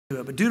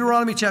But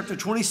Deuteronomy chapter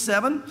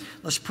 27,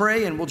 let's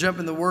pray and we'll jump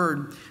in the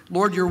Word.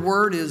 Lord, your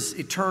Word is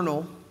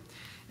eternal,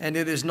 and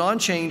it is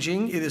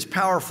non-changing, it is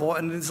powerful,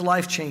 and it is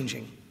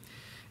life-changing.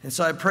 And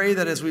so I pray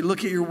that as we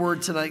look at your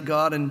Word tonight,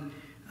 God, and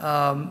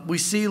we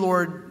see,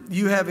 Lord,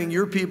 you having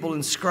your people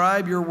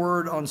inscribe your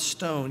Word on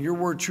stone. Your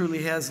Word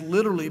truly has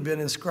literally been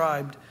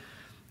inscribed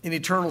in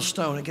eternal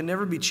stone. It can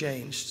never be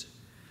changed.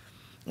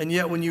 And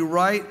yet when you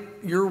write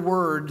your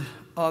Word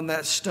on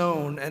that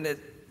stone and it,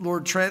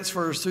 Lord,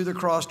 transfers through the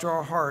cross to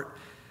our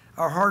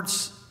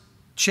hearts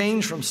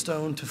change from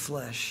stone to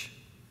flesh.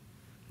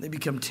 They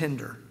become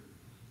tender.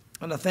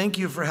 And I thank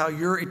you for how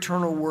your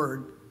eternal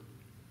Word,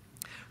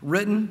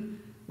 written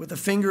with the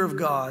finger of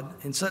God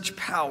in such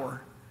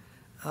power,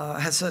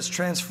 has such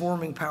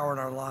transforming power in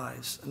our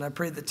lives. And I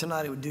pray that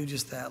tonight it would do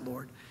just that,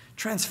 Lord.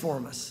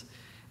 Transform us.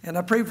 And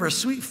I pray for a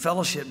sweet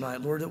fellowship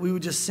night, Lord, that we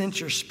would just sense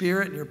your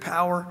Spirit and your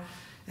power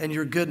and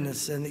your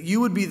goodness, and that you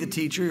would be the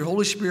teacher, your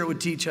Holy Spirit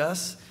would teach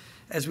us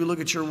as we look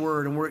at your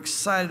Word, and we're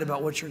excited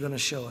about what you're going to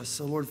show us.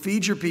 So, Lord,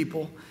 feed your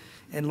people,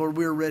 and, Lord,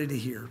 we're ready to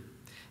hear.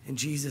 In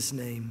Jesus'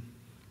 name,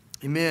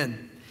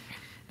 amen.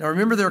 Now,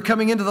 remember, they're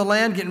coming into the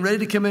land, getting ready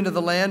to come into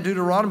the land.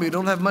 Deuteronomy, we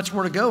don't have much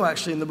more to go,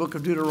 actually, in the book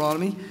of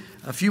Deuteronomy.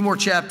 A few more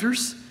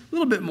chapters, a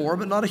little bit more,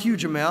 but not a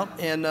huge amount.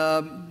 And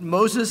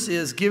Moses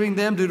is giving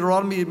them,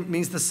 Deuteronomy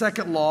means the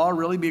second law,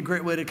 really be a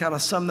great way to kind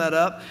of sum that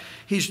up.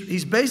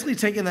 He's basically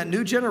taking that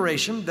new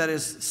generation that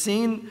has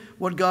seen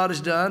what God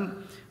has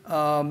done,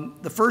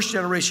 the first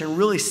generation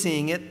really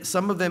seeing it,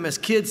 some of them as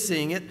kids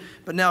seeing it,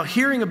 but now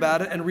hearing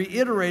about it and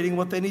reiterating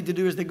what they need to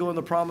do as they go in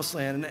the promised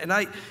land.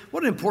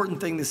 What an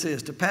important thing this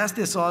is, to pass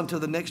this on to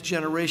the next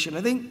generation.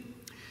 I think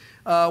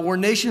where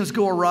nations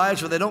go awry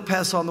is where they don't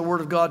pass on the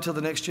Word of God to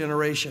the next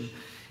generation.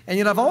 And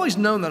yet I've always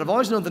known that. I've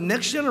always known the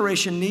next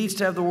generation needs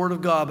to have the Word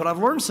of God. But I've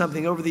learned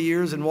something over the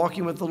years in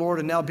walking with the Lord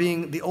and now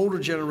being the older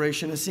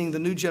generation and seeing the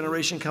new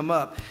generation come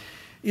up.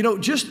 You know,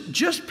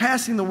 just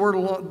passing the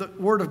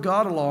Word of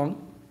God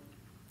along,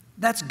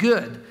 that's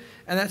good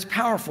and that's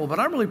powerful. But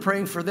I'm really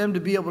praying for them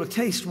to be able to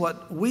taste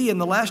what we in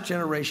the last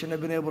generation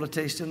have been able to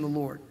taste in the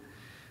Lord.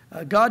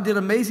 God did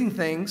amazing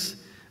things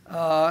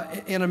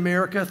in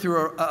America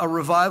through a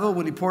revival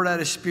when he poured out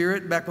his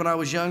Spirit back when I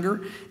was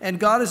younger. And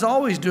God is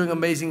always doing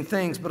amazing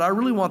things, but I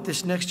really want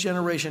this next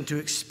generation to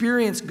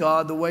experience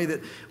God the way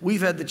that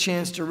we've had the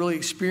chance to really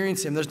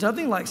experience him. There's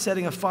nothing like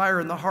setting a fire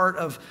in the heart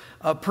of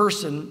a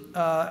person,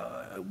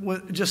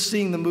 just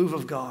seeing the move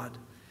of God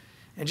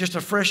and just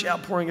a fresh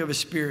outpouring of his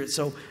Spirit.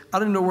 So I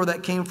don't know where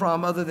that came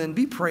from other than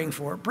be praying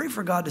for it. Pray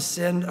for God to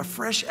send a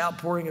fresh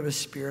outpouring of his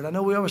Spirit. I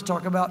know we always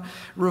talk about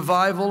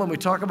revival and we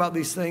talk about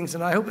these things,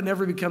 and I hope it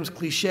never becomes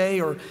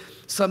cliche or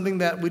something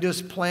that we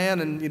just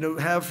plan and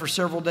have for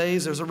several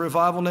days. There's a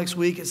revival next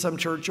week at some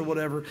church or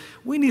whatever.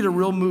 We need a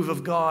real move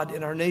of God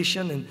in our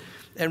nation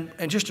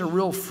and just a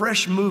real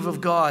fresh move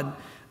of God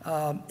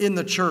in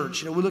the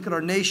church. We look at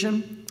our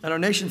nation, and our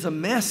nation's a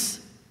mess.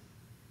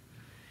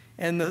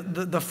 And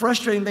the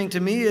frustrating thing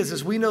to me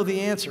is we know the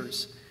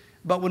answers.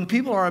 But when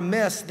people are a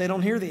mess, they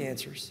don't hear the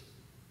answers.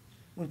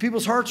 When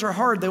people's hearts are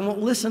hard, they won't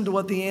listen to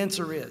what the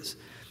answer is.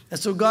 And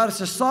so God has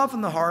to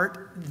soften the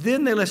heart,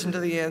 then they listen to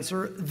the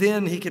answer,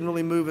 then he can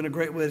really move in a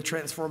great way to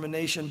transform a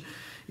nation.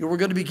 We're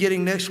going to be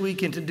getting next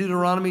week into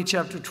Deuteronomy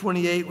chapter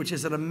 28, which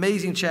is an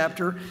amazing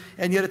chapter.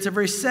 And yet it's a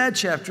very sad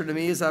chapter to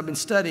me as I've been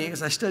studying,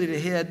 as I studied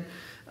ahead.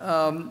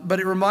 But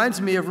it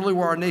reminds me of really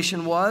where our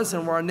nation was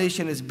and where our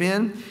nation has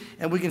been.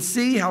 And we can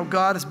see how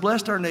God has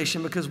blessed our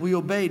nation because we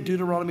obeyed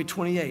Deuteronomy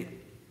 28.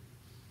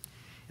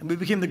 And we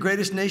became the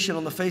greatest nation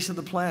on the face of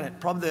the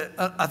planet. Probably,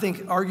 I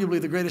think, arguably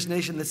the greatest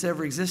nation that's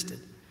ever existed.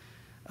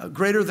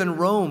 Greater than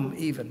Rome,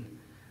 even,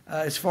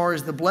 as far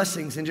as the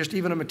blessings in just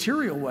even a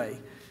material way.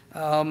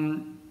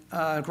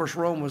 Of course,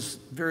 Rome was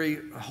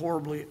very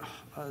horribly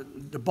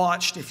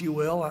debauched, if you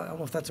will. I don't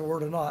know if that's a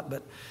word or not,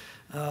 but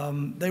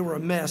they were a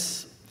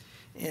mess.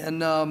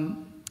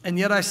 And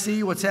yet I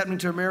see what's happening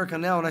to America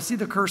now, and I see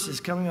the curses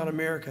coming on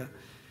America.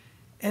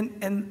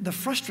 And the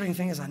frustrating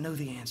thing is I know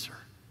the answer.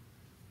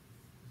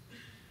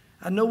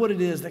 I know what it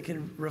is that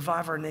can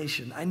revive our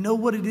nation. I know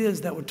what it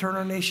is that would turn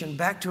our nation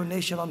back to a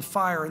nation on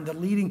fire and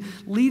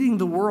leading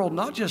the world,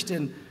 not just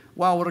in,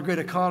 wow, what a great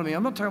economy.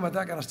 I'm not talking about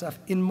that kind of stuff.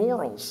 In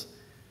morals,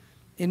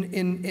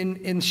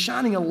 in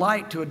shining a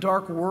light to a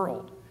dark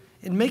world,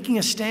 in making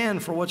a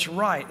stand for what's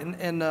right.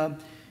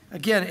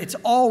 Again, it's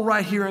all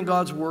right here in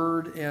God's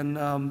Word,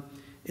 and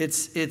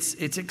it's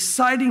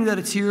exciting that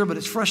it's here, but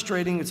it's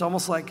frustrating. It's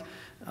almost like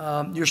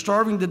you're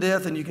starving to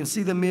death, and you can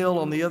see the meal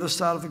on the other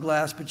side of the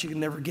glass, but you can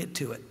never get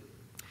to it.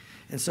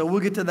 And so we'll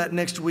get to that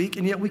next week,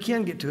 and yet we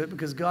can get to it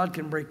because God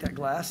can break that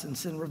glass and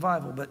send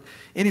revival. But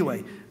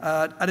anyway,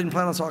 I didn't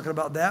plan on talking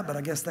about that, but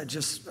I guess that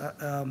just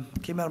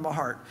came out of my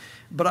heart.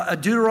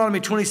 But Deuteronomy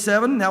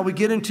 27, now we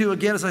get into,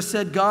 again, as I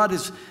said, God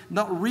is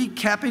not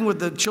recapping with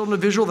the children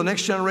of Israel, the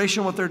next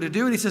generation, what they're to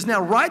do. And he says, now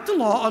write the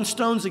law on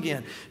stones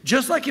again,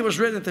 just like it was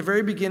written at the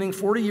very beginning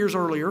 40 years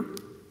earlier.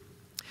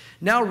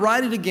 Now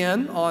write it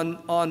again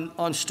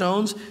on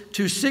stones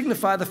to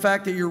signify the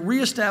fact that you're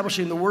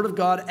reestablishing the word of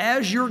God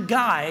as your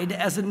guide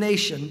as a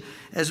nation.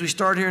 As we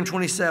start here in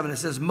 27, it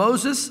says,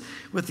 Moses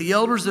with the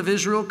elders of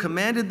Israel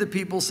commanded the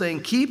people,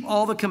 saying, keep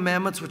all the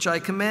commandments which I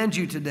command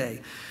you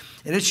today.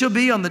 And it shall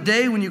be on the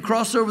day when you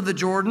cross over the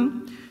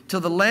Jordan to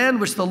the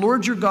land which the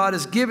Lord your God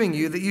is giving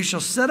you, that you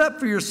shall set up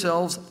for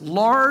yourselves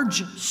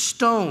large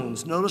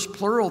stones, notice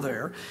plural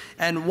there,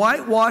 and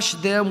whitewash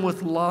them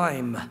with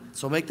lime.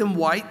 So make them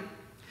white.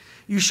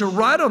 You shall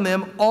write on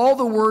them all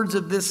the words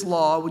of this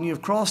law when you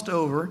have crossed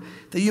over,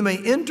 that you may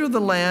enter the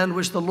land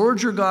which the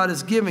Lord your God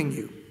is giving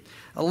you,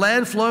 a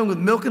land flowing with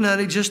milk and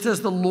honey, just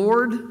as the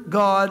Lord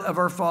God of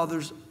our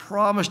fathers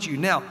promised you.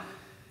 Now,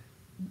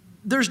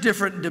 there's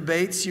different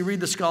debates. You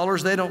read the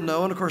scholars, they don't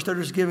know, and of course they're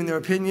just giving their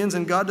opinions,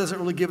 and God doesn't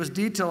really give us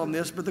detail on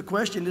this, but the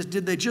question is,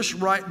 did they just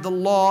write the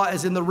law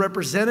as in the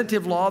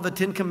representative law, the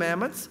 10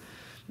 Commandments,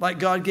 like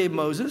God gave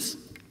Moses?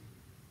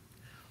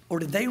 Or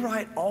did they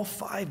write all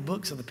 5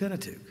 books of the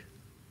Pentateuch?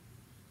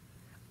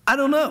 I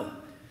don't know.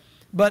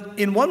 But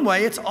in one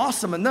way, it's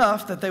awesome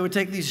enough that they would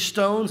take these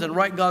stones and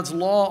write God's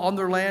law on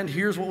their land.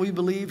 Here's what we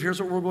believe.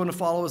 Here's what we're going to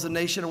follow as a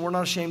nation, and we're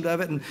not ashamed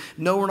of it. And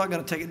no, we're not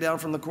going to take it down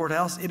from the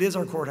courthouse. It is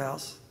our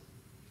courthouse.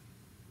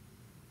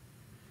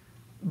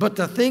 But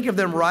to think of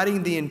them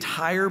writing the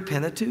entire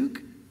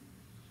Pentateuch,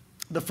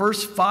 the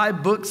first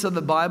 5 books of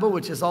the Bible,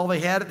 which is all they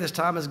had at this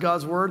time as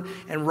God's word,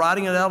 and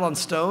writing it out on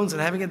stones and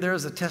having it there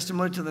as a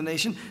testimony to the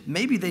nation,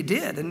 maybe they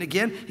did. And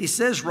again, he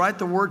says, write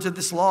the words of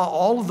this law,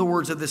 all of the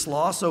words of this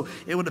law. So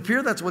it would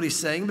appear that's what he's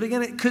saying. But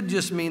again, it could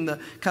just mean the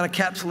kind of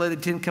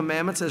capsulated 10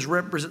 Commandments as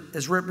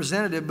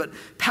representative, but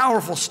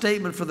powerful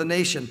statement for the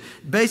nation.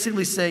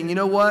 Basically saying, you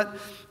know what?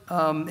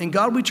 In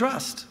God we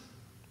trust.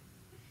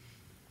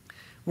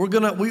 We're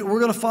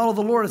gonna follow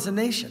the Lord as a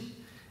nation.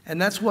 And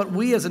that's what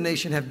we as a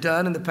nation have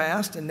done in the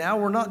past, and now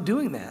we're not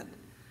doing that.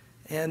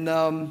 And,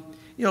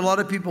 you know, a lot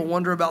of people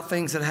wonder about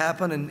things that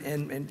happen,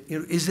 and you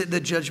know, is it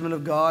the judgment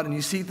of God? And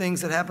you see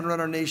things that happen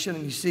around our nation,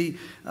 and you see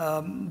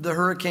the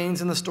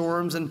hurricanes and the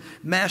storms and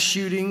mass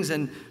shootings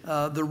and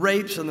the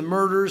rapes and the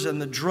murders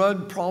and the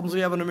drug problems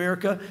we have in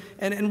America.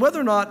 And whether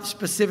or not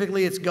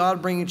specifically it's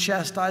God bringing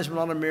chastisement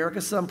on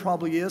America, some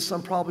probably is,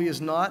 some probably is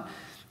not.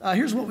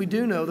 Here's what we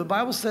do know. The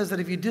Bible says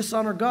that if you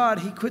dishonor God,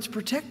 he quits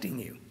protecting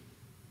you.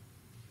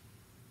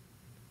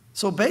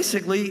 So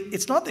basically,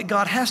 it's not that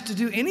God has to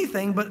do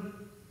anything but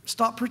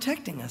stop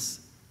protecting us.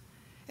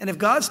 And if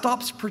God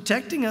stops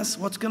protecting us,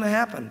 what's going to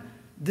happen?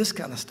 This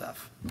kind of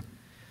stuff.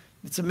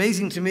 It's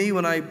amazing to me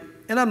when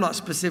and I'm not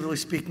specifically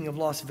speaking of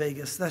Las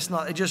Vegas. That's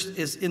not, it just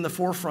is in the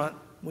forefront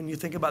when you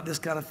think about this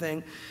kind of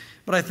thing.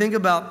 But I think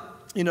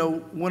about, you know,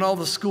 when all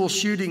the school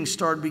shootings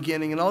started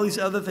beginning and all these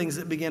other things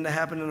that began to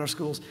happen in our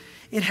schools.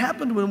 It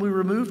happened when we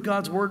removed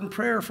God's word and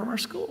prayer from our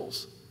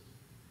schools.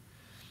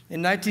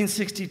 In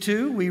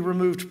 1962, we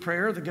removed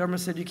prayer. The government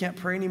said you can't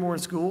pray anymore in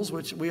schools,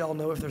 which we all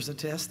know if there's a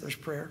test, there's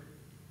prayer.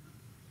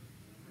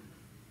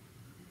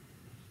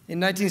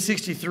 In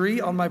 1963,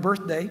 on my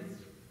birthday,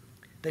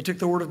 they took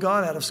the Word of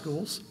God out of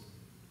schools.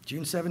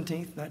 June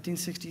 17th,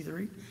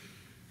 1963.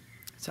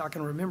 That's how I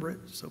can remember it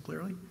so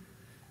clearly.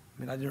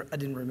 I mean, I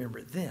didn't remember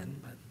it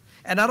then.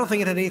 And I don't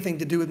think it had anything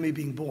to do with me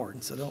being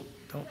born, so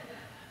don't.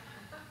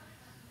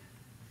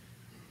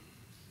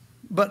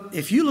 But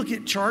if you look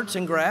at charts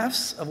and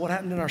graphs of what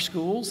happened in our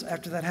schools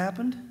after that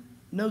happened,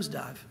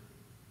 nosedive.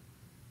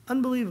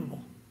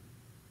 Unbelievable.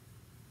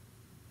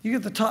 You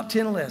get the top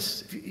 10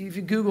 list. If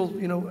you Google,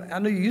 you know, I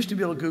know you used to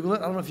be able to Google it.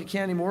 I don't know if you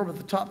can anymore, but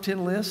the top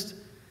 10 list,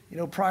 you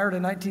know, prior to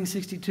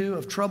 1962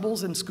 of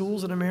troubles in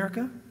schools in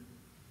America,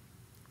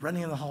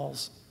 running in the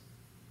halls,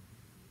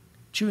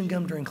 chewing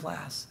gum during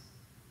class.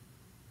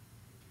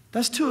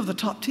 That's 2 of the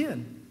top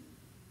 10.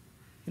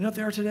 You know what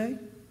they are today?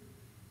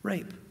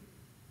 Rape.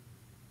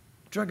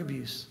 Drug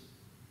abuse,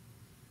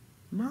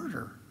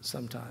 murder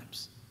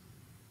sometimes.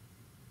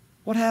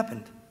 What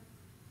happened?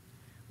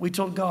 We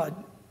told God,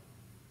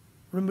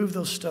 remove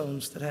those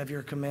stones that have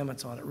your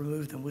commandments on it.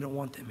 Remove them. We don't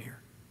want them here.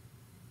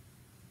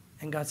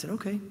 And God said,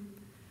 okay,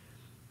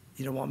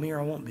 you don't want me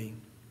or I won't be.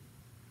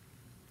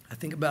 I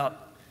think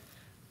about,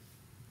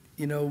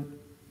 you know,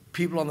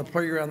 people on the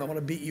playground that want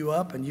to beat you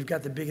up, and you've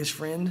got the biggest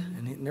friend,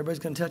 and everybody's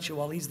going to touch you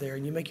while he's there,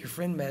 and you make your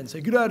friend mad and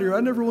say, get out of here. I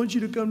never want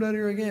you to come down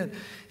here again.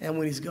 And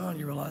when he's gone,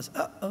 you realize,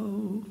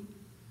 uh-oh.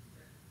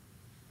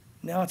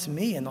 Now it's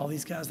me and all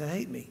these guys that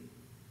hate me.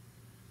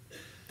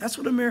 That's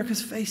what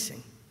America's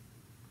facing.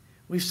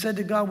 We've said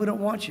to God, we don't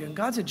want you. And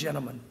God's a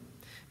gentleman.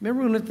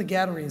 Remember when we went to the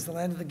Gadarenes, the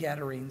land of the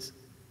Gadarenes?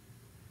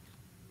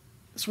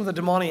 That's where the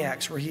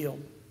demoniacs were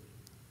healed.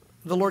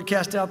 The Lord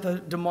cast out the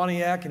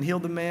demoniac and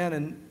healed the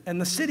man, and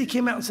the city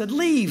came out and said,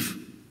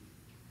 leave.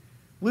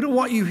 We don't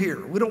want you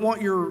here. We don't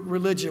want your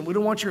religion. We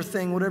don't want your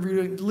thing, whatever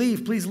you're doing.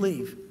 Leave, please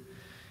leave.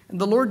 And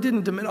the Lord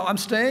didn't demand, I'm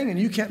staying and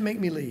you can't make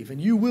me leave,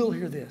 and you will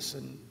hear this.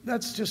 And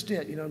that's just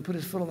it, you know, and put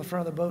his foot on the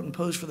front of the boat and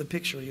pose for the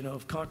picture, you know,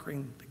 of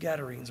conquering the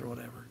Gadarenes or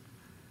whatever.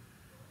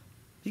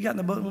 He got in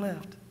the boat and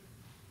left.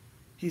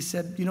 He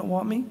said, you don't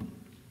want me?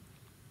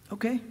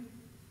 Okay.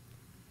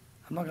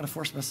 I'm not going to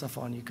force myself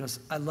on you because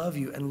I love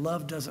you, and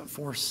love doesn't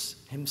force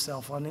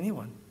himself on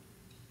anyone.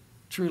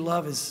 True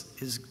love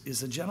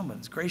is a gentleman.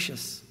 It's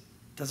gracious.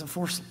 Doesn't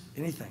force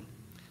anything.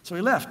 So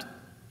he left.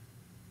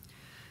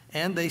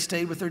 And they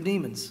stayed with their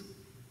demons,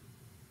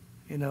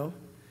 you know.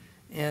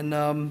 And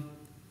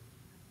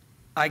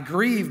I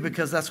grieve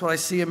because that's what I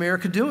see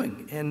America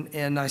doing.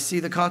 And I see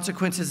the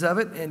consequences of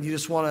it. And you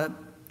just want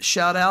to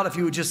shout out if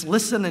you would just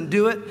listen and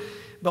do it.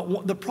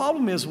 But the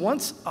problem is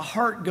once a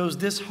heart goes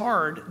this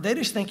hard, they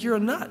just think you're a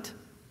nut.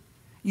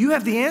 You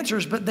have the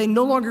answers, but they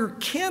no longer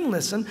can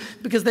listen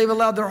because they've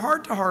allowed their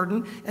heart to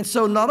harden. And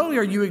so not only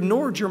are you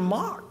ignored, you're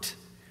mocked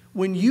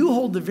when you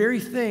hold the very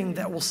thing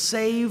that will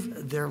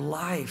save their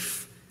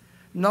life,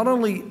 not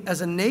only as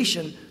a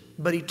nation,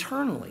 but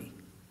eternally.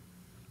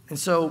 And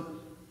so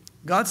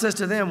God says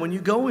to them, when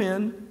you go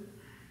in,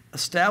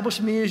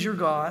 establish me as your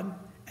God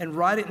and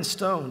write it in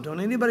stone. Don't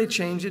anybody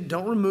change it.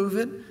 Don't remove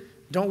it.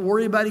 Don't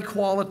worry about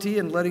equality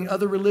and letting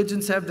other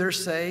religions have their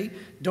say.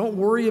 Don't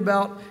worry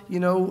about,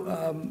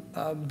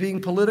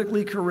 being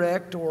politically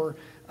correct or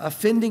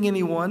offending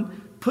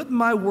anyone. Put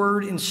my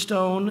word in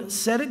stone,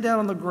 set it down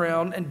on the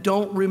ground, and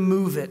don't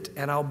remove it,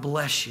 and I'll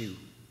bless you.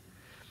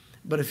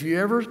 But if you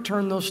ever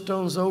turn those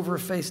stones over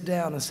face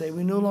down and say,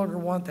 we no longer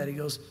want that, he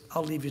goes,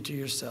 I'll leave you to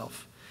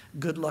yourself.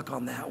 Good luck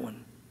on that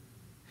one.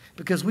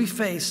 Because we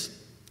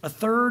face a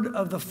third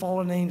of the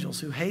fallen angels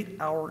who hate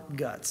our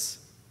guts.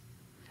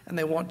 And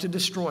they want to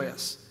destroy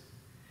us.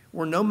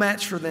 We're no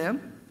match for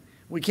them.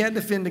 We can't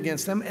defend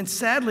against them. And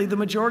sadly, the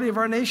majority of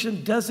our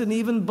nation doesn't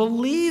even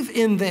believe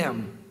in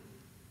them.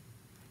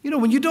 You know,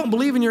 when you don't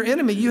believe in your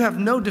enemy, you have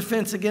no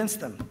defense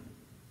against them.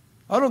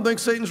 I don't think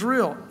Satan's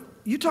real.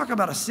 You talk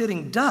about a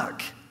sitting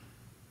duck.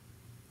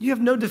 You have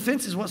no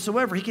defenses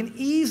whatsoever. He can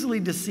easily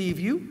deceive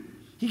you.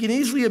 He can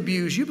easily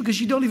abuse you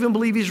because you don't even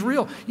believe he's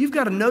real. You've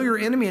got to know your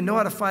enemy and know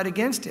how to fight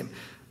against him.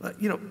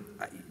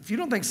 If you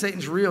don't think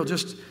Satan's real,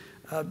 just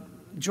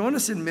join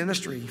us in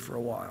ministry for a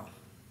while.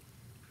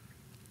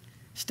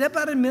 Step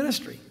out in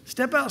ministry.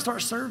 Step out and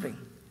start serving.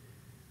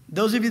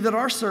 Those of you that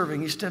are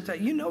serving, you stepped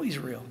out, you know he's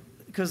real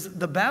because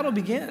the battle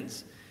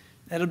begins.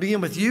 And it'll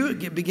begin with you.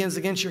 It begins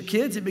against your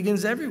kids. It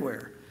begins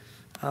everywhere.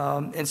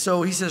 And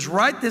so he says,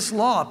 write this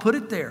law. Put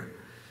it there.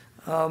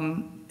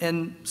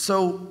 And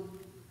so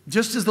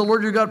just as the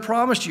Lord your God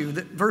promised you,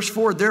 verse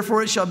 4,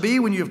 therefore it shall be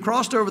when you have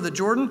crossed over the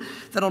Jordan,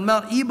 that on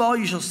Mount Ebal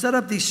you shall set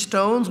up these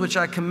stones which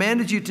I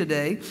commanded you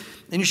today,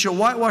 and you shall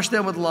whitewash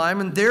them with lime,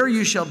 and there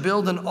you shall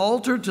build an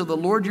altar to the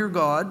Lord your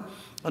God,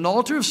 an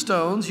altar of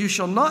stones. You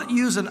shall not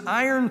use an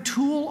iron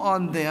tool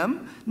on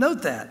them.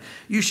 Note that.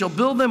 You shall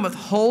build them with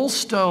whole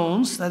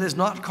stones, that is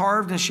not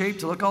carved and shaped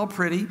to look all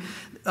pretty,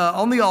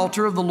 on the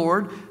altar of the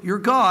Lord your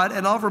God,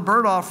 and offer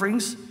burnt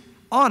offerings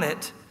on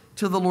it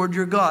to the Lord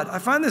your God. I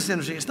find this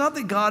interesting. It's not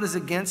that God is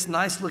against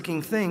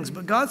nice-looking things,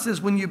 but God says,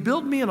 when you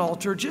build me an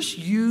altar, just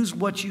use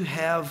what you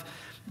have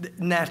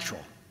natural.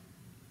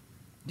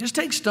 Just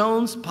take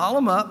stones, pile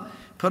them up,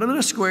 put them in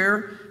a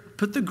square,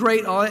 put the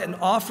grate on it, and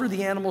offer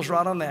the animals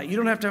right on that. You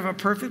don't have to have a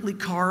perfectly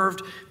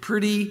carved,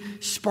 pretty,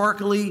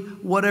 sparkly,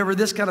 whatever,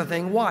 this kind of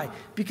thing. Why?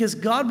 Because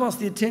God wants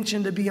the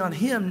attention to be on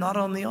him, not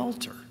on the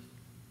altar.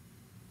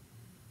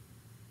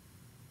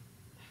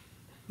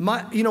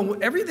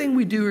 Everything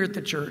we do here at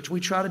the church, we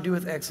try to do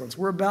with excellence.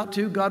 We're about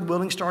to, God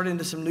willing, start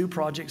into some new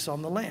projects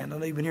on the land. I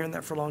know you've been hearing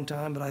that for a long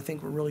time, but I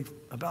think we're really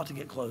about to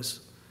get close.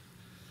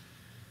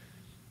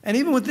 And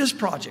even with this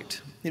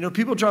project,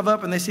 people drive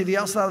up and they see the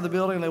outside of the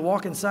building and they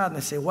walk inside and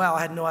they say, wow,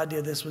 I had no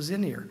idea this was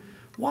in here.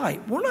 Why?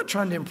 We're not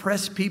trying to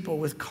impress people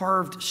with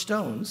carved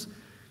stones.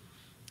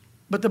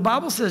 But the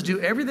Bible says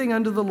do everything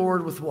unto the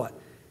Lord with what?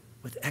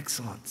 With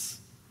excellence.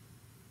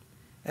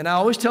 And I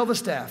always tell the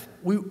staff,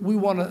 we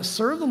want to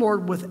serve the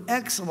Lord with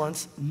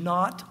excellence,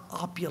 not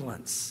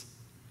opulence.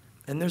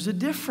 And there's a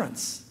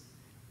difference.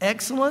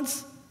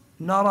 Excellence,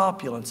 not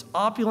opulence.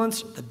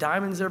 Opulence, the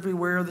diamonds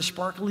everywhere, the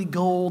sparkly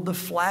gold, the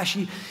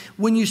flashy.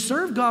 When you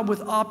serve God with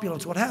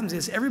opulence, what happens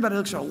is everybody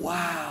looks around,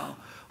 wow,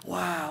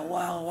 wow,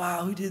 wow,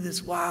 wow, who did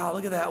this? Wow,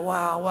 look at that,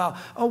 wow, wow.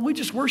 Oh, we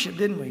just worshiped,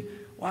 didn't we?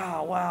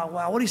 Wow, wow,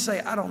 wow. What do you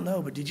say? I don't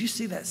know, but did you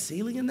see that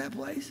ceiling in that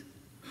place?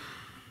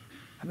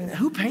 I mean,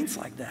 who paints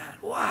like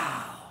that?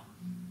 Wow.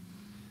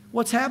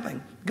 What's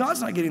happening?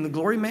 God's not getting the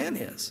glory, man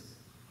is.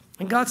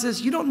 And God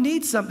says, you don't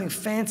need something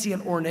fancy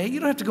and ornate. You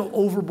don't have to go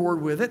overboard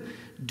with it.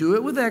 Do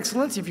it with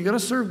excellence. If you're going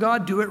to serve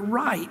God, do it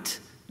right.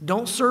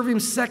 Don't serve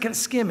him second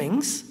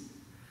skimmings.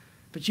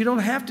 But you don't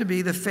have to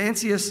be the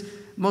fanciest,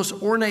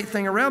 most ornate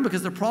thing around,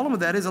 because the problem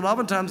with that is it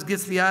oftentimes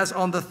gets the eyes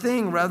on the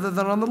thing rather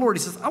than on the Lord.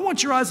 He says, I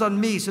want your eyes on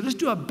me. So just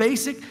do a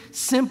basic,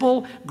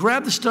 simple,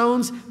 grab the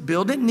stones,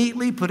 build it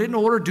neatly, put it in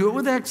order, do it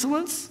with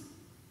excellence,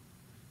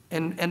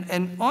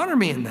 and honor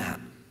me in that.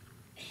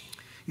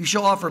 You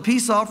shall offer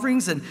peace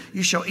offerings, and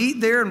you shall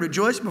eat there and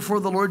rejoice before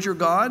the Lord your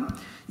God.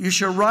 You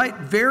shall write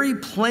very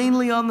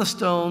plainly on the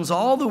stones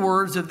all the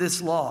words of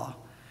this law.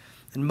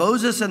 And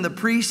Moses and the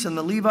priests and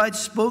the Levites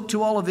spoke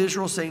to all of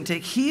Israel, saying,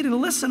 take heed and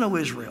listen, O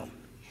Israel.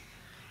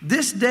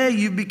 This day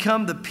you've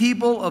become the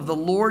people of the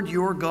Lord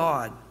your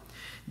God.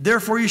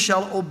 Therefore you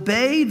shall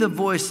obey the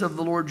voice of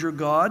the Lord your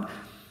God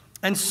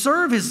and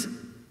observe his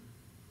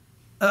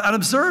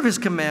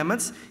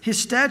commandments, his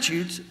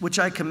statutes, which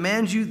I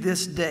command you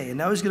this day. And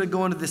now he's going to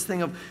go into this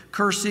thing of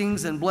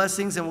cursings and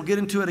blessings, and we'll get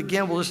into it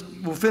again. We'll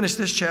finish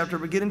this chapter,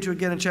 but get into it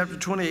again in chapter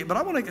 28. But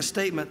I want to make a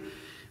statement,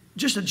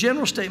 just a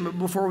general statement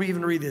before we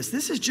even read this.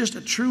 This is just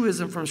a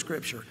truism from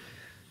Scripture.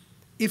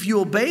 If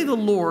you obey the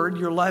Lord,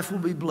 your life will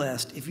be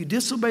blessed. If you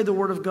disobey the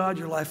word of God,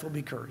 your life will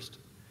be cursed.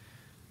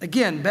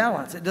 Again,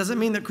 balance. It doesn't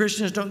mean that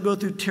Christians don't go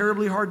through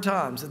terribly hard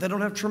times, that they don't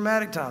have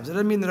traumatic times. It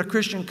doesn't mean that a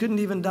Christian couldn't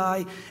even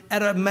die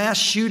at a mass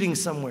shooting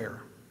somewhere.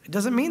 It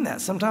doesn't mean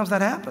that. Sometimes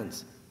that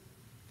happens.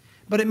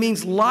 But it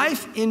means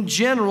life in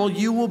general,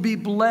 you will be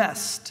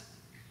blessed.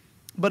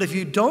 But if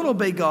you don't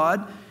obey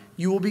God,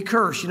 you will be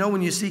cursed. You know,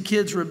 when you see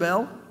kids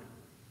rebel,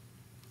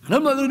 and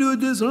I'm not going to do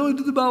this, I'm not going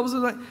to do the Bible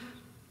says,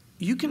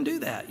 you can do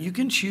that. You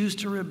can choose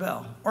to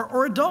rebel.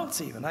 Or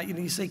adults even.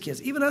 You say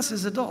kids. Even us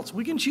as adults,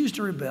 we can choose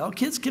to rebel.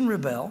 Kids can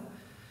rebel.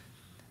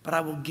 But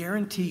I will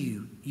guarantee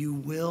you, you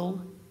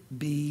will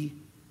be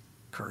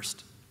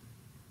cursed.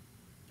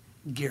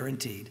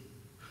 Guaranteed.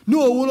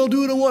 No, when I'll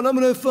do what I want, I'm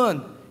going to have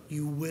fun.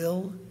 You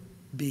will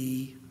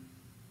be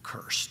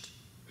cursed.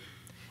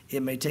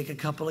 It may take a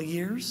couple of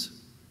years.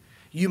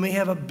 You may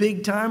have a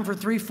big time for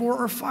 3,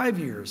 4, or 5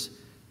 years.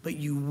 But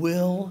you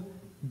will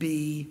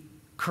be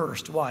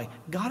cursed. Why?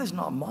 God is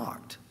not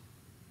mocked.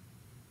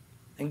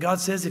 And God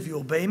says, if you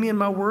obey me in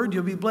my word,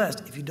 you'll be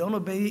blessed. If you don't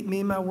obey me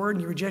in my word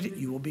and you reject it,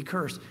 you will be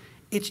cursed.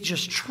 It's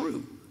just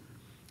true.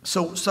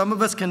 So some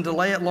of us can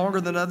delay it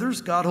longer than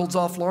others. God holds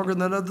off longer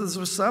than others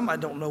with some. I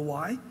don't know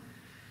why.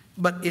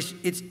 But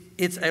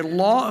it's a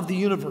law of the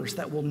universe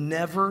that will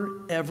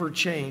never, ever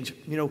change.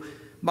 You know,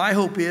 my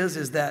hope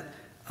is that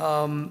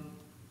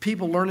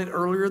people learn it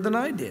earlier than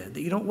I did,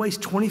 that you don't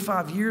waste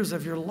 25 years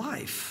of your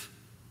life,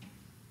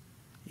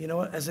 you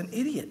know, as an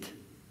idiot.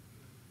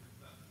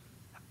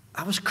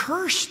 I was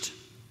cursed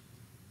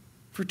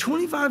for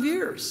 25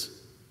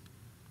 years.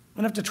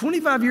 And after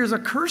 25 years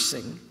of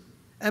cursing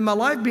and my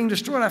life being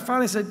destroyed, I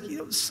finally said, you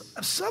know,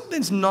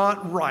 something's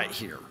not right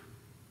here.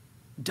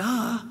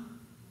 Duh.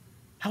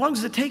 How long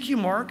does it take you,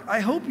 Mark? I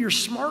hope you're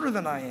smarter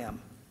than I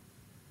am.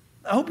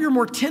 I hope you're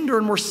more tender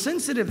and more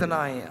sensitive than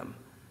I am.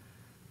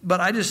 But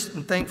I just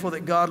am thankful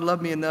that God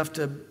loved me enough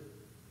to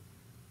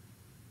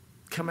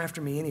come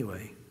after me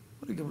anyway.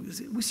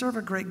 We serve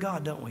a great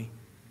God, don't we?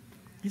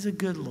 He's a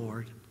good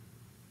Lord.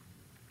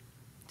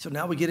 So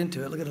now we get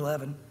into it. Look at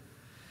 11.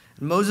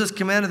 And Moses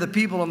commanded the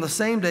people on the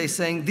same day,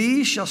 saying,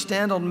 these shall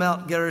stand on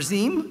Mount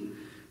Gerizim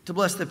to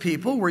bless the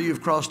people where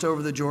you've crossed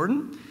over the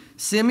Jordan.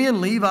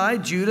 Simeon, Levi,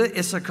 Judah,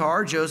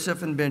 Issachar,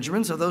 Joseph, and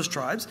Benjamin, so those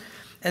tribes.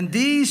 And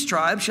these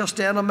tribes shall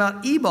stand on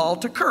Mount Ebal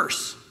to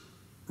curse.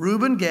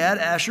 Reuben, Gad,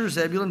 Asher,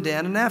 Zebulun,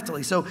 Dan, and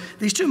Naphtali. So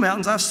these two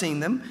mountains, I've seen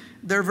them.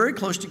 They're very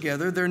close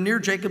together. They're near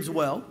Jacob's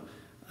well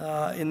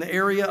in the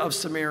area of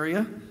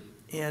Samaria.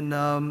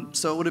 And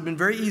so it would have been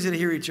very easy to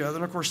hear each other.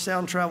 And, of course,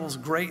 sound travels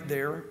great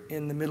there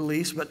in the Middle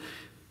East. But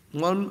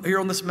one here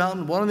on this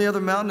mountain, one on the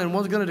other mountain, and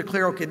one's going to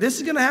declare, okay, this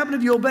is going to happen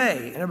if you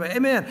obey. And everybody,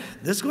 amen.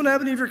 This is going to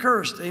happen if you're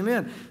cursed.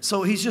 Amen.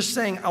 So he's just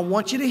saying, I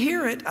want you to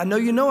hear it. I know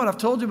you know it. I've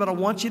told you, but I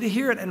want you to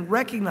hear it and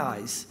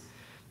recognize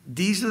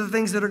these are the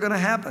things that are going to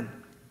happen.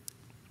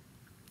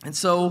 And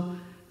so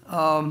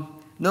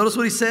notice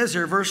what he says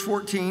here, verse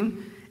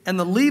 14. And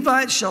the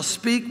Levites shall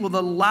speak with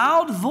a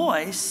loud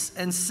voice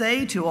and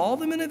say to all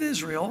the men of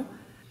Israel,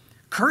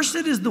 cursed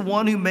is the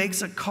one who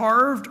makes a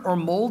carved or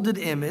molded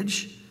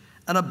image,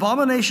 an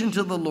abomination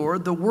to the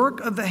Lord, the work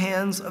of the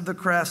hands of the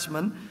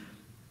craftsman,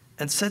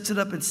 and sets it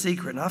up in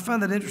secret. And I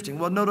find that interesting.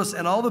 Well, notice,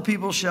 and all the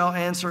people shall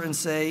answer and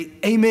say,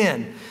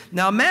 amen.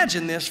 Now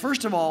imagine this.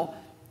 First of all,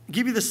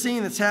 give you the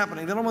scene that's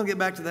happening. Then I'm going to get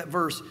back to that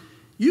verse.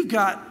 You've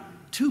got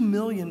 2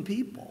 million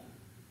people.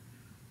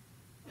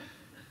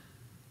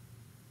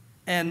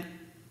 And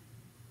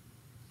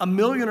 1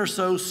 million or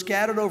so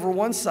scattered over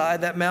one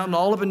side, that mountain,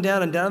 all up and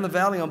down in the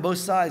valley on both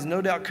sides,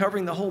 no doubt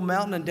covering the whole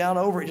mountain and down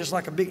over it, just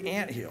like a big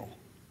anthill.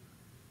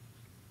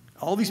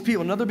 All these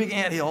people, another big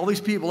anthill, all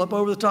these people up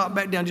over the top,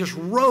 back down, just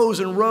rows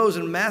and rows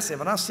and massive.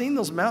 And I've seen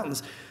those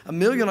mountains, 1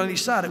 million on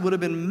each side. It would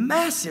have been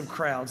massive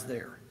crowds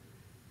there.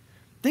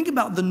 Think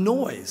about the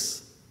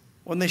noise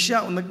when they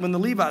shout, when the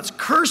Levites,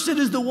 cursed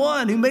is the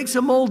one who makes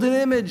a molded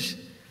image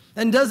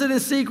and does it in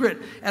secret.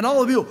 And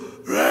all of you,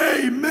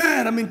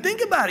 amen. I mean,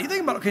 think about it. You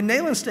think about it. Okay,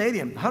 Neyland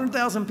Stadium,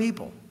 100,000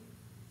 people.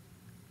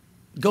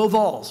 Go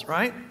Vols,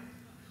 right? I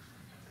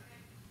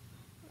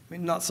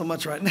mean, not so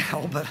much right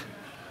now, but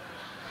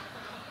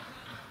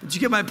you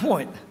get my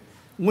point.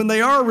 When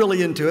they are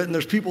really into it and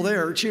there's people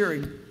there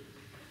cheering,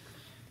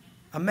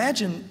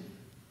 imagine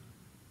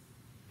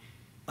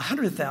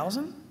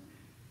 100,000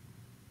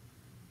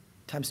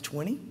 times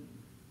 20.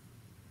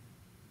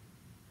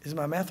 Is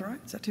my math right?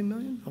 Is that 2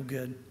 million? Oh,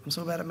 good. I'm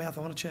so bad at math,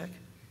 I want to check.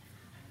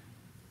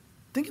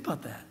 Think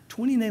about that.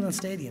 20 Neyland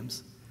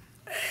stadiums.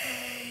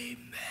 Amen.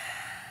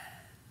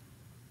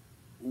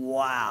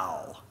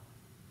 Wow.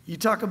 You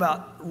talk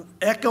about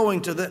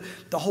echoing to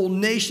the whole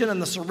nation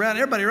and the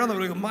surrounding. Everybody around them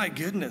would go, my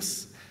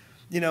goodness.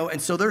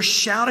 And so they're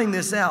shouting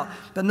this out.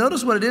 But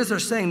notice what it is they're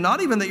saying.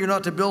 Not even that you're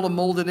not to build a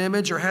molded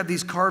image or have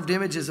these carved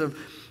images of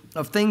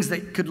things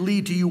that could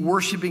lead to you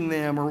worshiping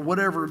them or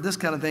whatever, this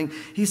kind of thing.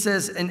 He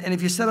says, and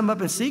if you set them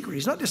up in secret,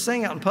 he's not just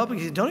saying out in public.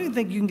 He says, don't even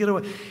think you can get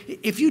away.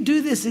 If you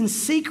do this in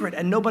secret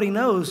and nobody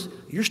knows,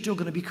 you're still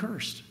going to be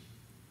cursed.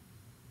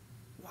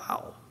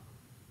 Wow.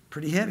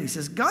 Pretty heavy. He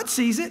says, God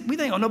sees it. We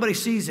think, nobody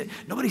sees it.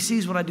 Nobody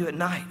sees what I do at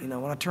night,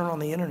 when I turn on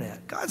the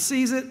internet. God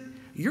sees it.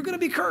 You're going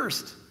to be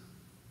cursed.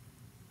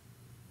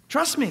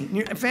 Trust me,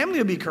 your family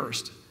will be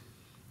cursed.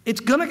 There's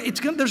going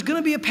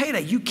to be a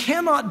payday. You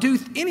cannot do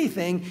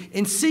anything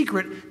in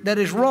secret that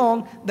is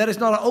wrong, that is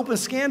not an open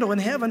scandal in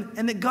heaven,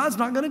 and that God's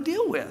not going to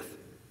deal with,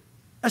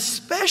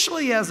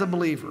 especially as a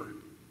believer.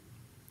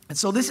 And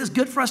so this is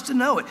good for us to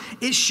know it.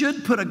 It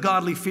should put a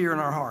godly fear in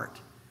our heart.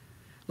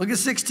 Look at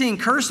 16.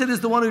 Cursed is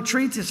the one who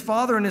treats his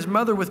father and his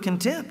mother with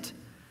contempt.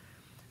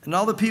 And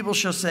all the people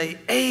shall say,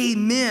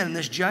 Amen.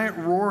 This giant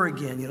roar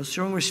again,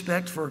 showing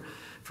respect for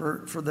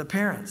the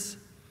parents.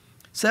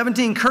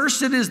 17,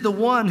 cursed is the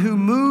one who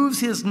moves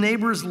his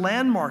neighbor's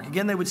landmark.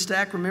 Again, they would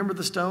stack, remember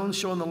the stones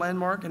showing the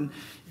landmark. And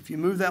if you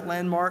move that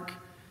landmark,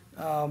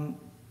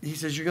 he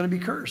says you're going to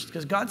be cursed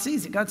because God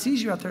sees it. God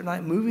sees you out there at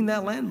night moving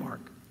that landmark.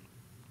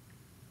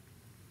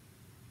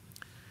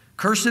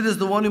 Cursed is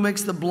the one who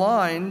makes the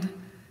blind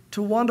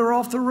to wander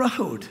off the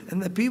road.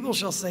 And the people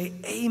shall say,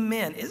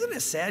 Amen. Isn't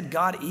it sad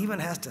God even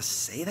has to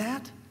say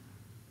that?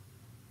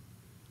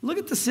 Look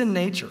at the sin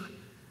nature.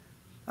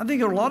 I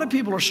think a lot of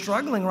people are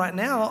struggling right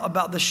now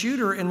about the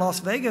shooter in Las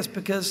Vegas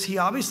because he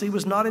obviously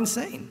was not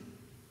insane.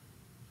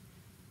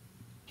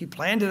 He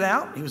planned it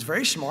out. He was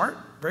very smart,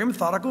 very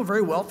methodical,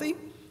 very wealthy,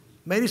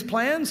 made his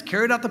plans,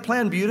 carried out the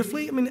plan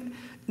beautifully.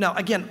 Now,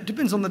 again, it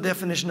depends on the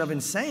definition of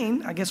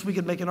insane. I guess we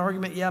could make an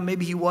argument, yeah,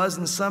 maybe he was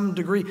in some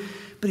degree.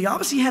 But he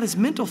obviously had his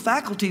mental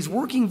faculties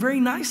working very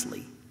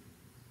nicely.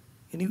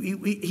 And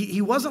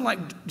he wasn't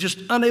like just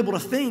unable to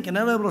think and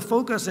unable to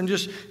focus and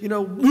just,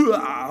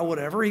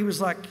 whatever. He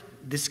was like,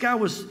 this guy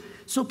was,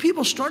 so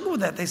people struggle with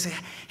that. They say,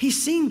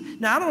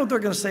 now I don't know what they're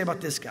going to say about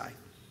this guy.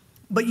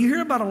 But you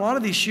hear about a lot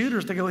of these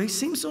shooters, they go, he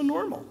seems so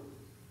normal.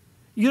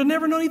 You'd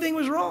never know anything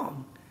was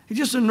wrong. He's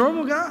just a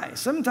normal guy.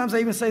 Sometimes they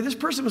even say, this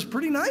person was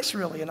pretty nice,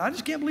 really, and I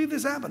just can't believe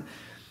this happened.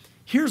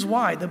 Here's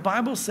why. The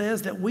Bible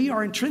says that we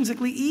are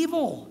intrinsically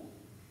evil.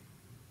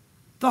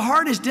 The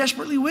heart is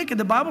desperately wicked.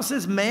 The Bible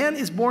says man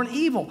is born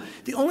evil.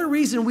 The only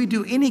reason we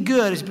do any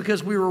good is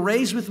because we were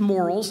raised with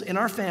morals in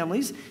our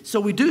families. So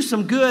we do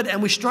some good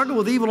and we struggle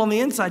with evil on the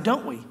inside,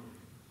 don't we?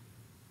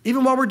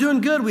 Even while we're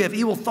doing good, we have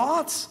evil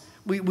thoughts.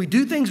 We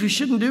do things we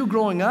shouldn't do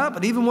growing up,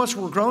 and even once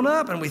we're grown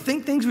up, and we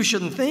think things we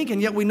shouldn't think,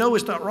 and yet we know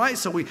it's not right,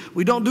 so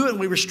we don't do it, and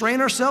we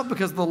restrain ourselves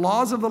because of the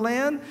laws of the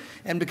land,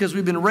 and because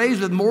we've been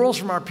raised with morals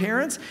from our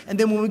parents. And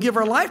then when we give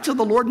our life to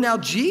the Lord, now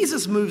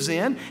Jesus moves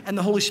in, and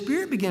the Holy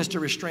Spirit begins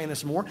to restrain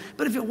us more.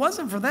 But if it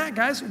wasn't for that,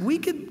 guys, we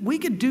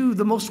could do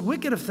the most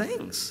wicked of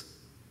things.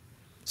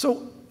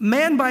 So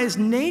man by his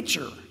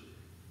nature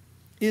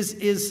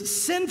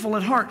is sinful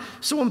at heart.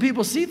 So when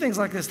people see things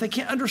like this, they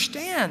can't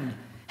understand.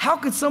 How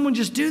could someone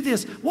just do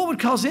this? What would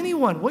cause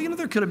anyone? Well,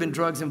 there could have been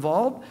drugs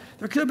involved.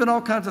 There could have been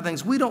all kinds of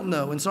things. We don't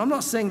know. And so I'm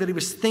not saying that he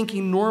was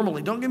thinking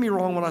normally. Don't get me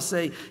wrong when I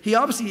say he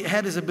obviously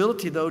had his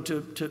ability, though,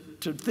 to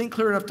think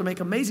clear enough to make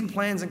amazing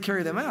plans and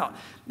carry them out.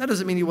 That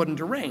doesn't mean he wasn't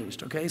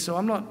deranged, okay? So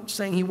I'm not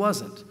saying he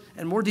wasn't.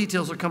 And more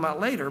details will come out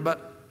later.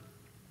 But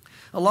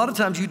a lot of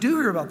times you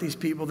do hear about these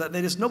people that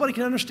nobody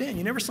can understand.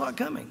 You never saw it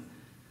coming.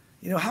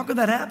 How could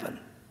that happen?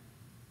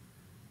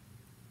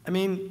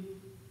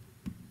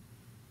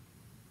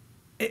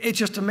 It's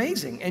just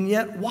amazing. And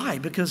yet, why?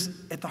 Because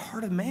at the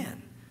heart of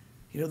man,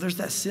 there's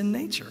that sin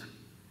nature.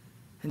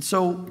 And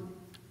so,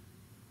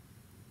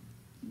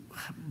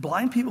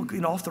 blind people,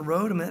 off the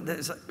road,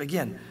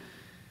 again,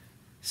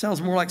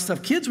 sounds more like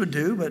stuff kids would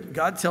do, but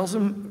God tells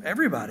them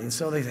everybody. And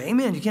so they say,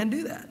 Amen, you can't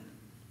do that.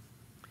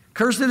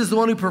 Cursed is the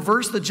one who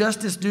perverts the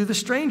justice due the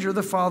stranger,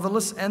 the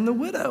fatherless, and the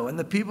widow. And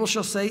the people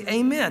shall say,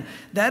 Amen.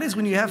 That is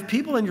when you have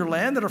people in your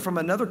land that are from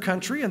another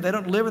country and they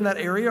don't live in that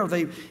area, or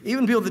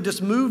even people that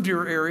just moved to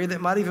your area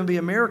that might even be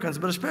Americans,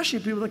 but especially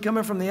people that come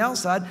in from the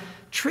outside,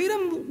 treat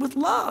them with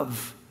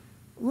love.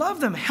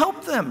 Love them,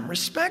 help them,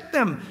 respect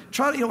them.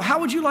 How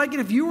would you like it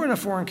if you were in a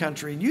foreign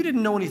country and you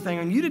didn't know anything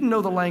and you didn't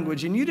know the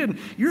language and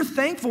you're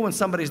thankful when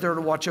somebody's there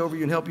to watch over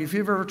you and help you if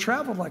you've ever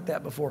traveled like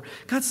that before.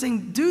 God's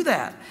saying, do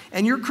that.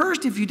 And you're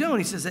cursed if you don't.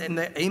 He says,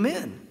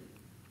 Amen.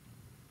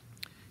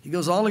 He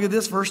goes on, look at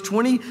this, verse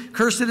 20.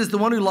 Cursed is the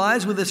one who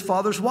lies with his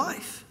father's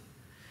wife,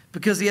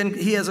 because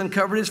he has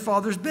uncovered his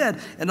father's bed.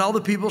 And all the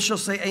people shall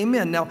say,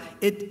 Amen. Now,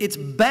 it's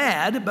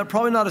bad, but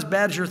probably not as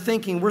bad as you're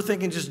thinking. We're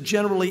thinking just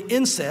generally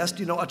incest,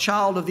 a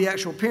child of the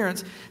actual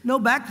parents. No,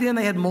 back then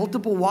they had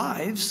multiple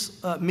wives.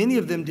 Many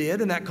of them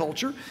did in that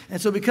culture. And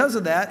so because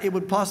of that, it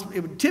would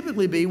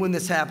typically be, when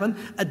this happened,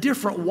 a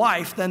different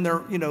wife than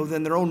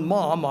their own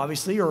mom,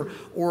 obviously, or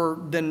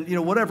than,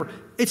 whatever.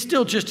 It's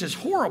still just as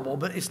horrible,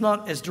 but it's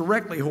not as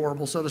directly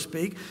horrible, so to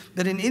speak.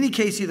 But in any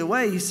case, either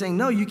way, he's saying,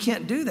 no, you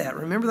can't do that.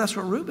 Remember, that's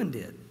what Reuben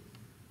did.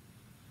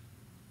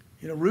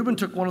 Reuben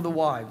took one of the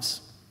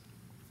wives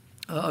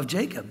of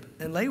Jacob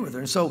and lay with her.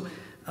 And so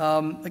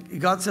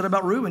God said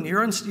about Reuben,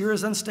 you're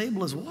as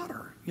unstable as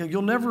water.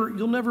 You'll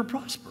never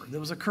prosper. There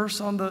was a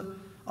curse on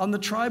the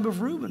tribe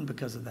of Reuben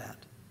because of that.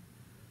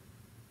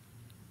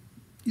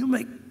 You'll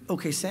make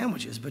okay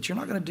sandwiches, but you're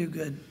not going to do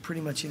good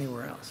pretty much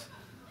anywhere else.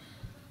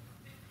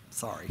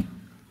 Sorry.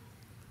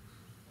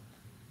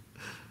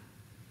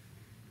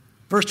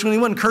 Verse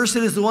 21, cursed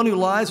is the one who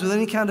lies with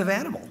any kind of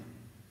animal.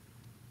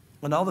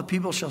 And all the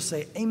people shall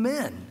say,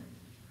 amen.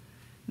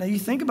 Now you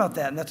think about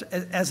that, and that's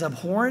as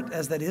abhorrent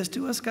as that is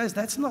to us, guys,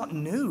 that's not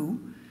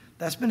new.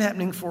 That's been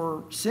happening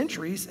for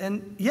centuries.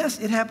 And yes,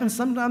 it happens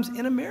sometimes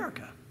in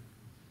America.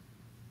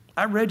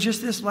 I read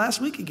just this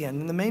last week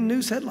again in the main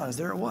news headlines.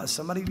 There it was.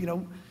 Somebody,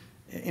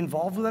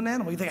 involved with an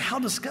animal. You think, how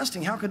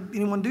disgusting. How could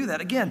anyone do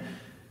that? Again,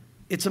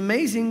 it's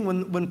amazing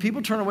when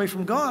people turn away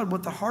from God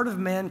what the heart of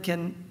man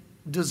can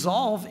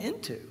dissolve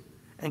into.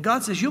 And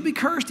God says, you'll be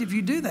cursed if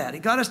you do that. He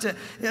got us to,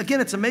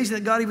 again, it's amazing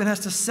that God even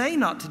has to say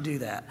not to do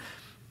that.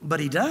 But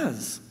he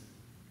does.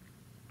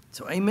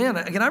 So amen.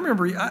 Again, I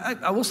remember,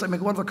 I will say,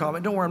 make one other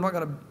comment. Don't worry, I'm not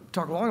going to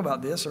talk long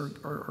about this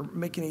or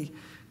make any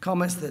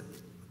comments that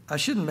I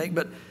shouldn't make.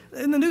 But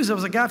in the news, there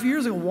was a guy a few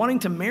years ago wanting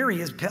to marry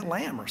his pet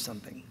lamb or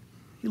something.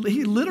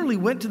 He literally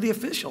went to the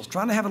officials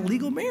trying to have a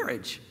legal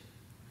marriage.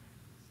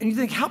 And you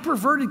think, how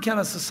perverted can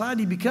a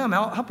society become?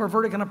 How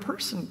perverted can a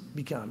person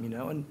become,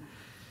 And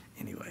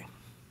anyway.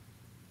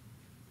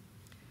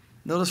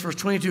 Notice verse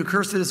 22,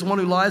 cursed is the one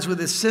who lies with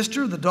his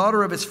sister, the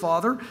daughter of his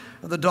father,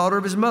 or the daughter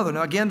of his mother.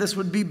 Now again, this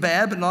would be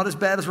bad, but not as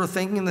bad as we're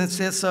thinking in the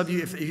sense of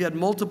if you had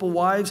multiple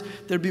wives,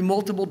 there'd be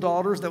multiple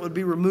daughters that would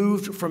be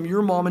removed from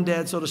your mom and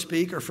dad, so to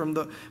speak, or from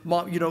the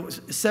mom,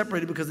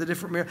 separated because of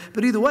different marriage.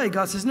 But either way,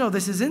 God says, no,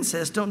 this is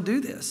incest, don't do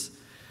this.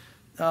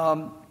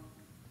 And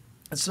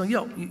so,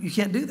 you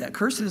can't do that.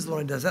 Cursed is the one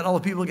who does that. And all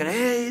the people are going,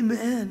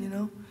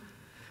 amen,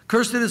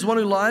 Cursed is one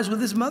who lies with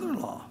his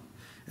mother-in-law.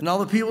 And all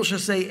the people shall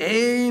say,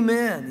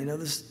 amen.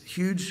 This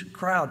huge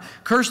crowd.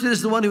 Cursed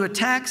is the one who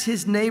attacks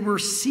his neighbor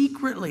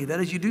secretly.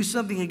 That is, you do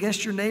something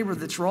against your neighbor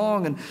that's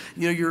wrong, and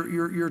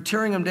you're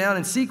tearing him down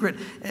in secret.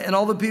 And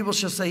all the people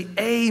shall say,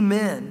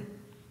 amen.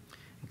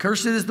 And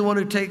cursed is the one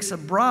who takes a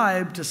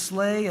bribe to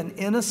slay an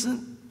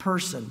innocent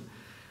person.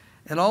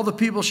 And all the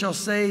people shall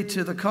say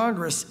to the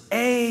Congress,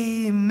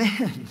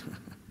 amen.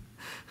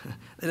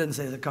 They didn't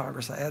say the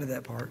Congress. I added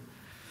that part.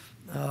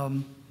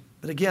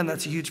 But again,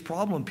 that's a huge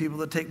problem. People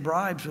that take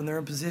bribes when they're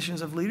in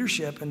positions of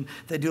leadership, and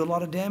they do a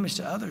lot of damage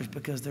to others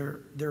because they're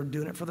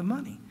doing it for the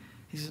money.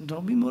 He says,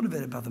 don't be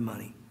motivated by the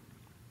money.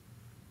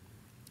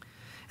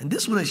 And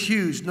this one is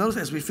huge. Notice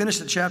as we finish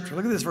the chapter,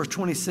 look at this, verse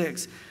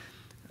 26.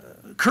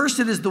 Cursed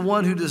is the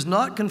one who does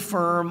not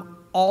confirm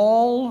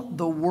all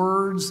the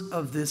words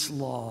of this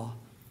law,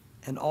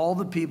 and all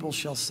the people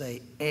shall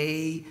say,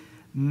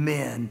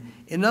 amen.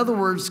 In other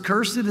words,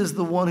 cursed is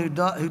the one who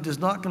does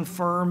not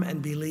confirm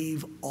and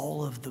believe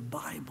all of the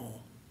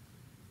Bible.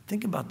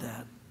 Think about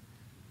that.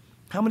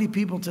 How many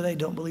people today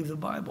don't believe the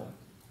Bible?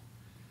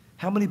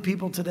 How many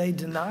people today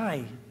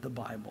deny the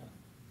Bible?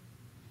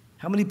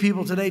 How many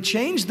people today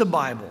change the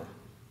Bible?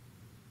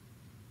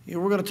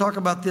 We're going to talk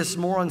about this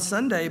more on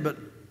Sunday, but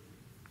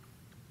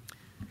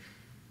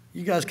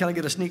you guys kind of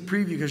get a sneak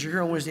preview because you're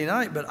here on Wednesday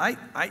night. But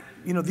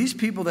these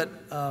people that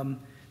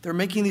they're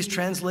making these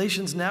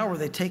translations now where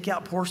they take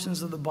out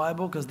portions of the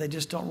Bible because they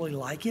just don't really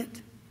like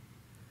it,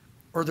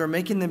 or they're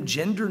making them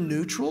gender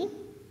neutral.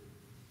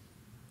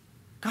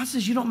 God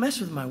says, you don't mess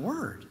with my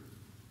word.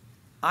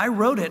 I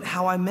wrote it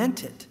how I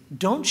meant it.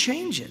 Don't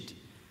change it.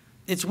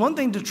 It's one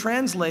thing to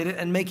translate it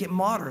and make it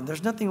modern.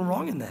 There's nothing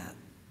wrong in that.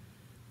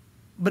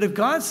 But if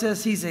God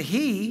says he's a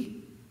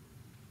he,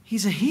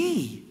 he's a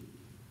he,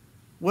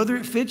 whether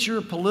it fits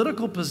your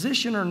political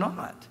position or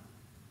not.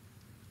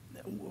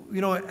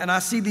 And I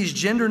see these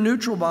gender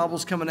neutral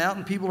Bibles coming out,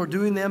 and people are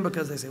doing them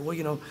because they say,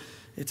 well,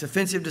 it's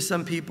offensive to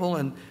some people.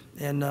 And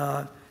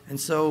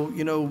so,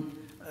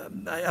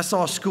 I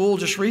saw a school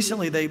just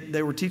recently,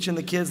 they were teaching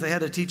the kids, they had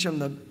to teach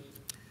them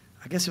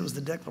I guess it was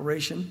the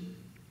Declaration,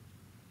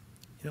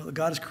 that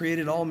God has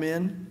created all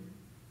men,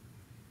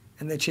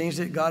 and they changed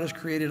it, God has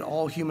created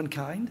all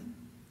humankind.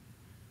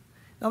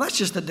 Now, that's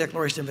just the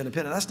Declaration of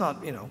Independence. That's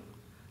not,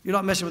 you're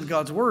not messing with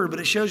God's word, but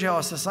it shows you how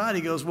a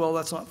society goes, well,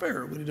 that's not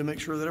fair. We need to make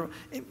sure that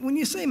when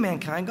you say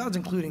mankind, God's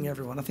including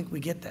everyone. I think we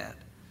get that.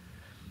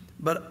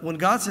 But when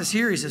God says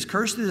here, he says,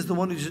 cursed is the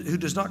one who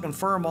does not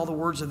confirm all the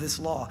words of this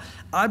law.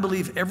 I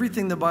believe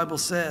everything the Bible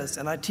says,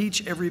 and I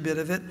teach every bit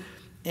of it.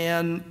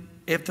 And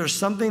if there's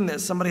something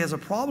that somebody has a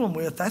problem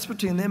with, that's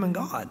between them and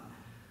God.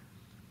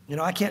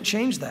 I can't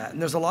change that.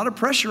 And there's a lot of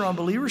pressure on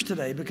believers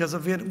today because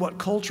of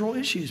cultural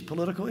issues,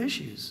 political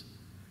issues.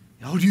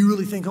 Do you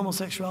really think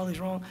homosexuality is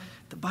wrong?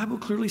 The Bible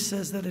clearly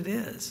says that it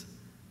is.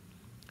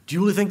 Do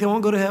you really think they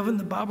won't go to heaven?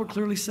 The Bible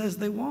clearly says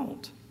they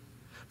won't.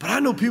 But I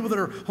know people that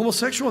are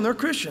homosexual and they're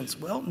Christians.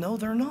 Well, no,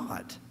 they're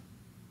not.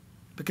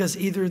 Because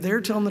either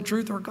they're telling the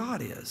truth or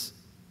God is.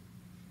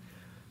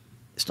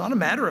 It's not a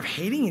matter of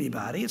hating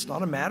anybody. It's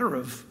not a matter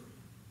of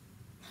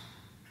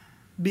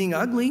being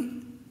ugly.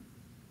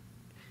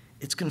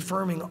 It's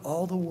confirming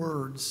all the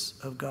words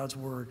of God's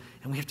word,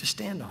 and we have to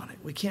stand on it.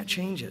 We can't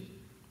change it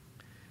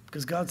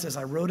because God says,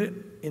 I wrote it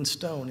in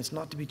stone. It's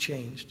not to be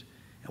changed.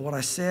 And what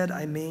I said,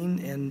 I mean,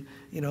 and,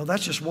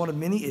 that's just one of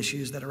many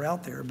issues that are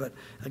out there. But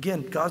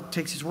again, God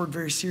takes his word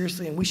very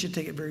seriously, and we should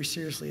take it very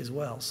seriously as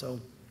well.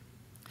 So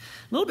a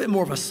little bit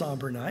more of a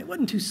somber night.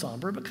 Wasn't too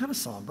somber, but kind of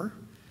somber.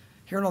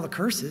 Hearing all the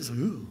curses,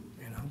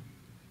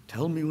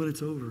 tell me when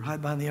it's over.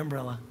 Hide behind the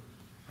umbrella,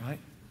 right?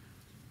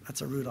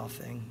 That's a Rudolph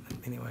thing.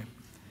 Anyway.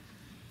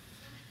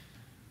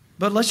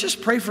 But let's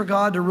just pray for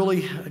God to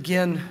really,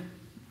 again,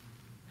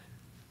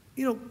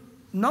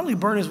 not only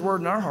burn his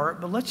word in our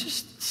heart, but let's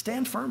just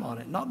stand firm on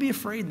it. Not be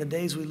afraid in the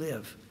days we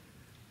live.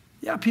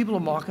 Yeah, people will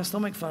mock us. They'll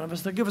make fun of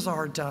us. They'll give us a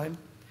hard time.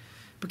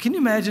 But can you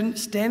imagine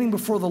standing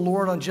before the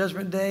Lord on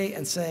Judgment Day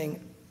and saying,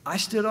 I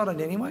stood on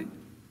it anyway?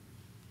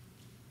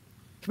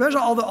 Can you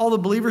imagine all the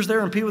believers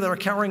there and people that are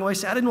cowering away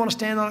say, I didn't want to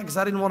stand on it because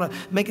I didn't want to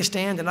make a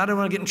stand and I didn't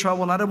want to get in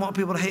trouble and I didn't want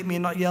people to hate me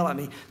and not yell at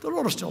me. The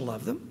Lord will still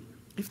love them.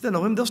 If they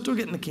know him, they'll still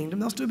get in the kingdom.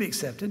 They'll still be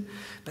accepted.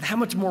 But how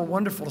much more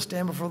wonderful to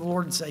stand before the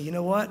Lord and say, you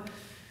know what?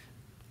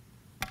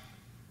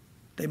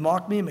 They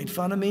mocked me, made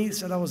fun of me,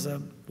 said I was a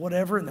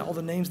whatever, and all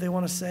the names they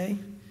want to say.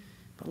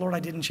 But Lord, I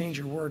didn't change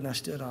your word, and I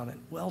stood on it.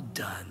 Well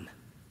done.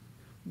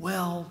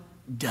 Well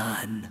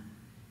done.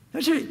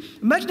 Imagine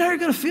how you're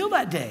going to feel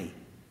that day.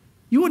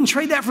 You wouldn't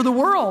trade that for the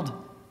world,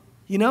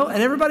 And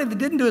everybody that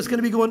didn't do it's going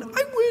to be going,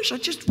 I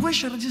just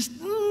wish I'd just.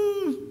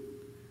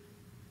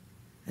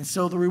 And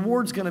so the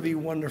reward's going to be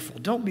wonderful.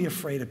 Don't be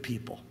afraid of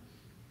people.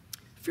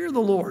 Fear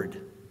the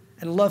Lord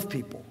and love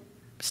people.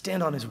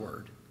 Stand on his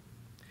word.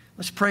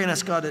 Let's pray and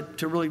ask God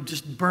to really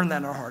just burn that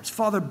in our hearts.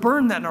 Father,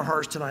 burn that in our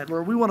hearts tonight,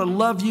 Lord. We want to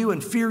love you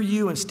and fear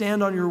you and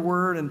stand on your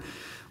word. And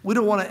we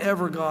don't want to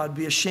ever, God,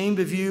 be ashamed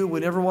of you. We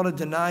never want to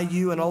deny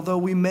you. And although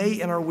we may,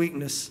 in our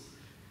weakness,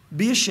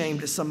 be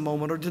ashamed at some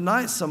moment or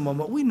deny at some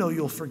moment, we know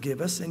you'll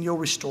forgive us and you'll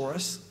restore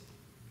us.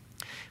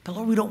 But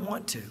Lord, we don't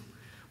want to.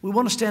 We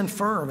want to stand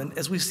firm. And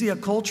as we see a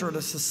culture and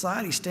a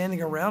society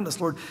standing around us,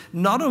 Lord,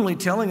 not only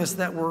telling us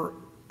that we're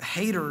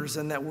haters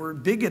and that we're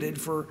bigoted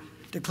for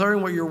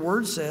declaring what your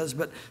word says,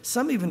 but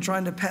some even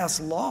trying to pass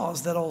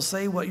laws that'll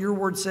say what your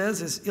word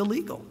says is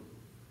illegal.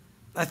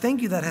 I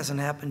thank you that hasn't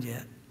happened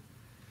yet.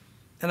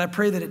 And I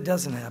pray that it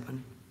doesn't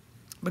happen.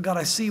 But God,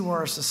 I see where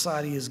our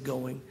society is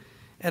going.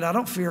 And I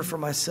don't fear for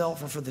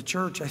myself or for the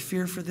church. I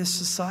fear for this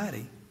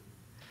society.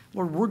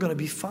 Lord, we're going to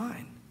be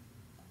fine.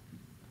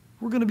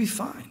 We're going to be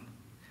fine.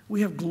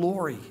 We have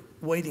glory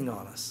waiting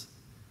on us.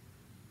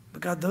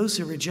 But God, those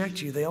who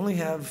reject you, they only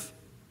have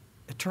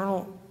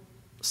eternal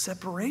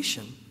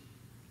separation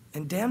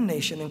and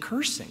damnation and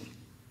cursing.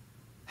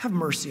 Have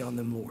mercy on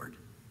them, Lord.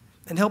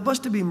 And help us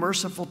to be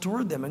merciful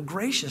toward them and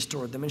gracious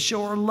toward them and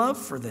show our love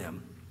for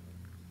them.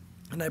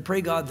 And I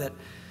pray, God, that,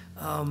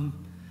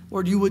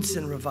 Lord, you would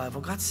send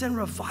revival. God, send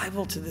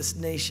revival to this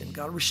nation.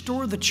 God,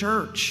 restore the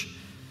church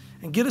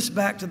and get us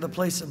back to the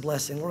place of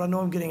blessing. Lord, I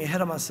know I'm getting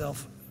ahead of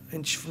myself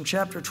from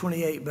chapter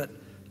 28, but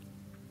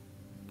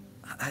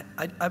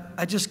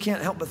I just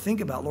can't help but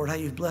think about, Lord, how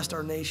you've blessed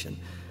our nation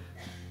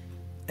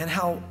and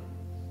how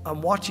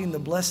I'm watching the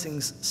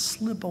blessings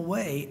slip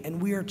away,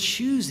 and we are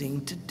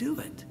choosing to do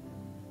it.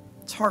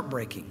 It's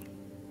heartbreaking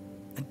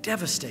and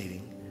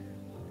devastating.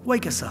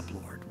 Wake us up,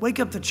 Lord. Wake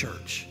up the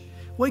church.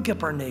 Wake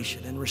up our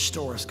nation and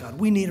restore us, God.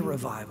 We need a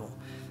revival.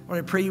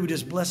 Lord, I pray you would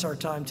just bless our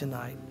time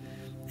tonight.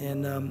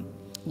 And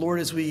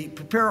Lord, as we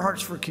prepare our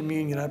hearts for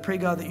communion, I pray,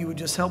 God, that you would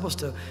just help us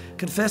to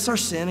confess our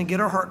sin and get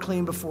our heart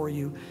clean before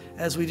you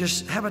as we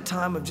just have a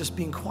time of just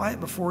being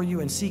quiet before you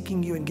and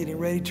seeking you and getting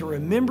ready to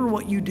remember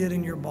what you did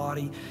in your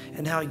body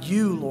and how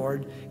you,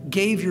 Lord,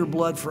 gave your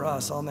blood for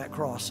us on that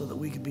cross so that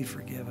we could be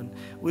forgiven.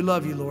 We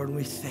love you, Lord, and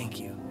we thank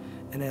you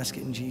and ask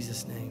it in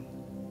Jesus' name.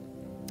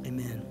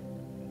 Amen.